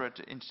in separate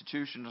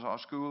institutions or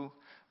school,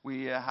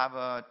 we have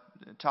a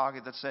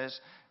target that says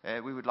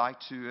we would like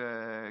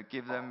to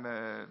give them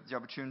the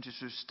opportunity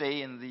to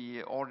stay in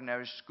the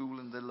ordinary school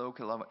in the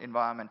local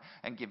environment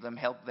and give them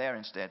help there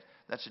instead.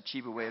 That's a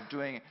cheaper way of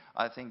doing it.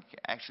 I think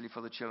actually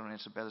for the children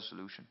it's a better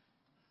solution.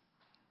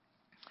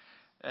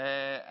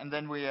 And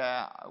then we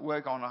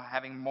work on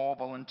having more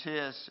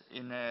volunteers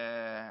in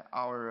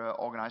our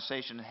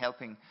organization,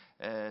 helping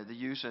the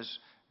users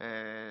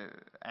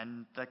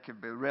and that could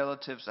be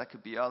relatives, that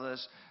could be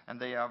others, and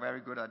they are very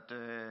good at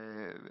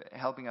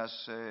helping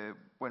us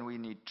when we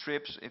need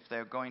trips, if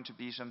there are going to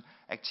be some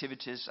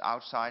activities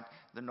outside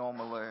the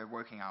normal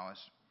working hours.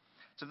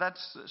 So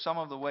that's some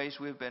of the ways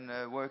we've been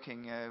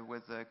working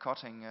with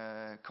cutting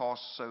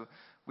costs. So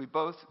we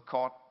both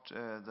cut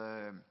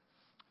the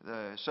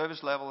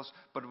service levels,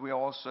 but we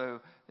also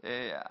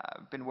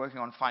been working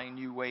on finding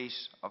new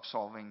ways of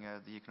solving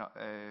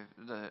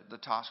the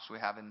tasks we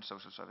have in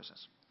social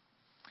services.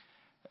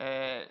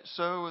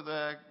 So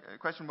the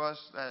question was,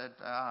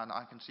 and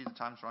I can see the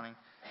time's running.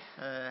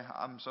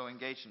 I'm so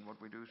engaged in what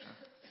we do.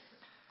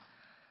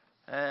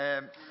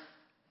 So.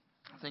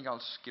 I think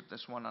I'll skip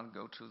this one and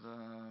go to the...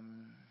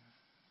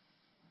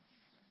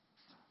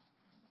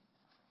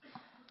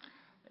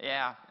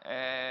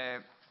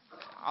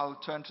 I'll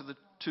turn to the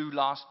two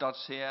last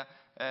dots here.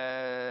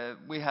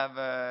 We have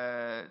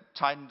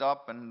tightened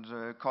up and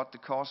cut the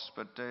costs,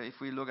 but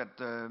if we look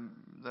at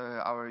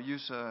our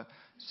user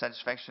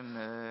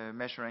satisfaction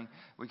measuring,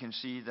 we can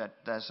see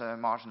that there's a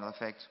marginal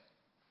effect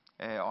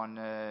on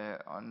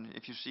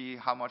if you see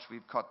how much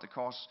we've cut the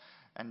costs,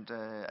 and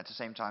at the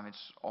same time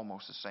it's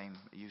almost the same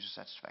user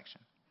satisfaction.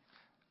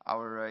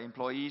 Our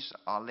employees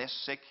are less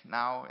sick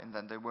now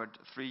than they were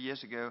 3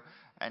 years ago,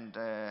 and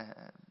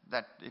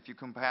that if you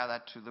compare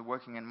that to the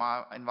working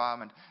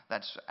environment,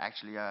 that's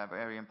actually a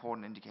very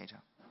important indicator.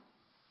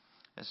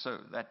 So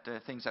that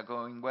things are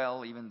going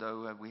well, even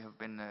though we have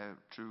been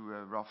through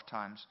rough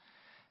times.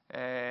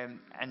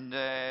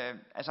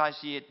 As I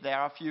see it, there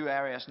are a few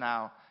areas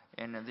now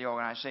in the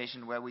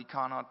organization where we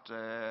cannot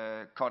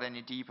cut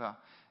any deeper.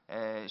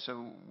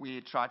 So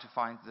we try to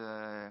find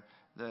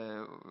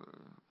the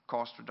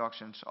cost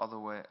reductions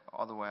other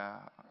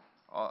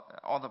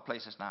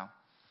places now.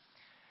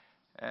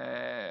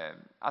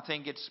 I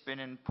think it's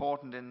been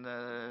important in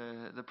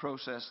the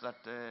process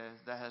that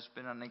there has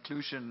been an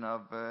inclusion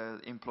of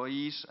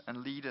employees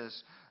and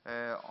leaders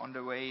on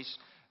the ways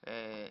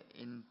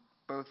in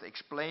both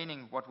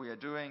explaining what we are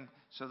doing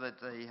so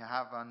that they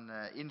have an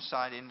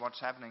insight in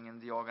what's happening in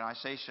the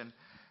organization.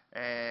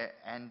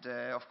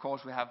 Of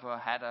course we have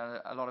had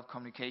a lot of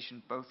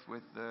communication both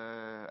with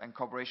and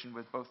cooperation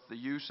with both the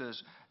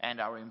users and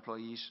our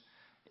employees.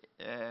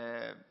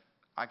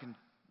 I can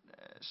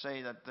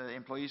say that the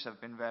employees have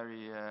been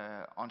very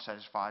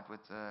unsatisfied with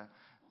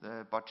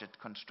the budget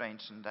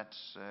constraints, and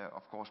that's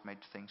of course made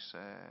things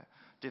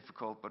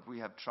difficult, but we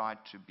have tried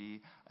to be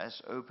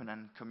as open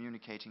and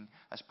communicating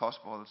as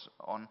possible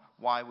on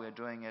why we're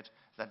doing it,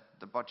 that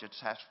the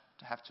budgets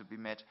have to be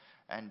met,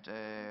 and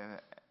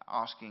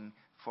asking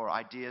for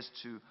ideas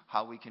to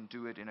how we can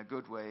do it in a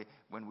good way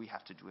when we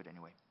have to do it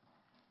anyway.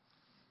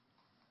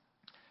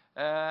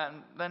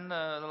 And then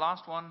the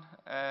last one,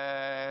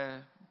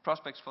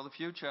 prospects for the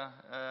future.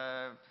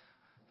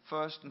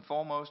 First and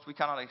foremost, we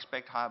cannot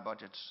expect higher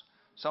budgets.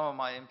 Some of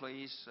my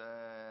employees,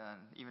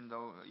 even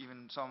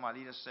some of my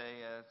leaders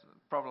say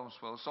problems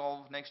will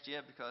solve next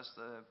year because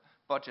the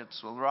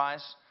budgets will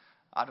rise.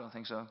 I don't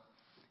think so.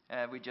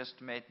 We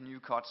just made new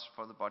cuts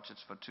for the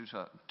budgets for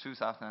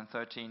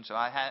 2013. So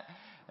I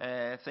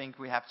think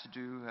we have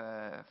to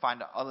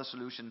find other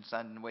solutions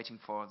than waiting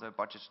for the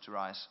budgets to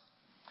rise.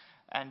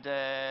 And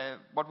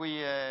what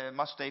we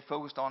must stay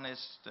focused on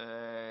is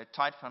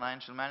tight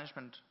financial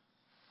management.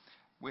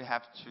 We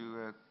have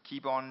to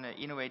keep on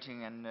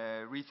innovating and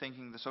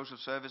rethinking the social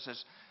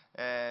services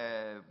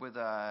with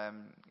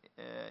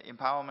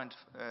empowerment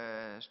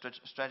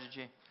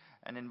strategy,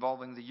 and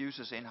involving the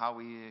users in how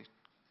we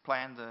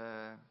plan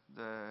the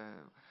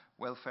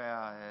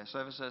welfare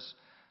services,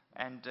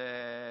 and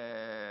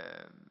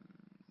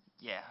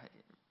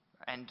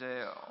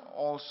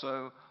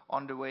also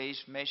on the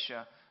ways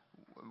measure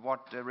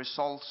what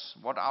results,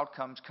 what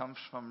outcomes comes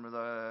from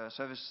the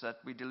services that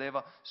we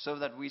deliver, so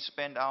that we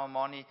spend our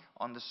money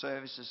on the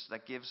services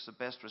that gives the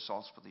best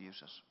results for the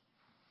users.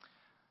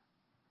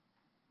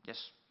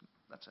 Yes,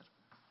 that's it.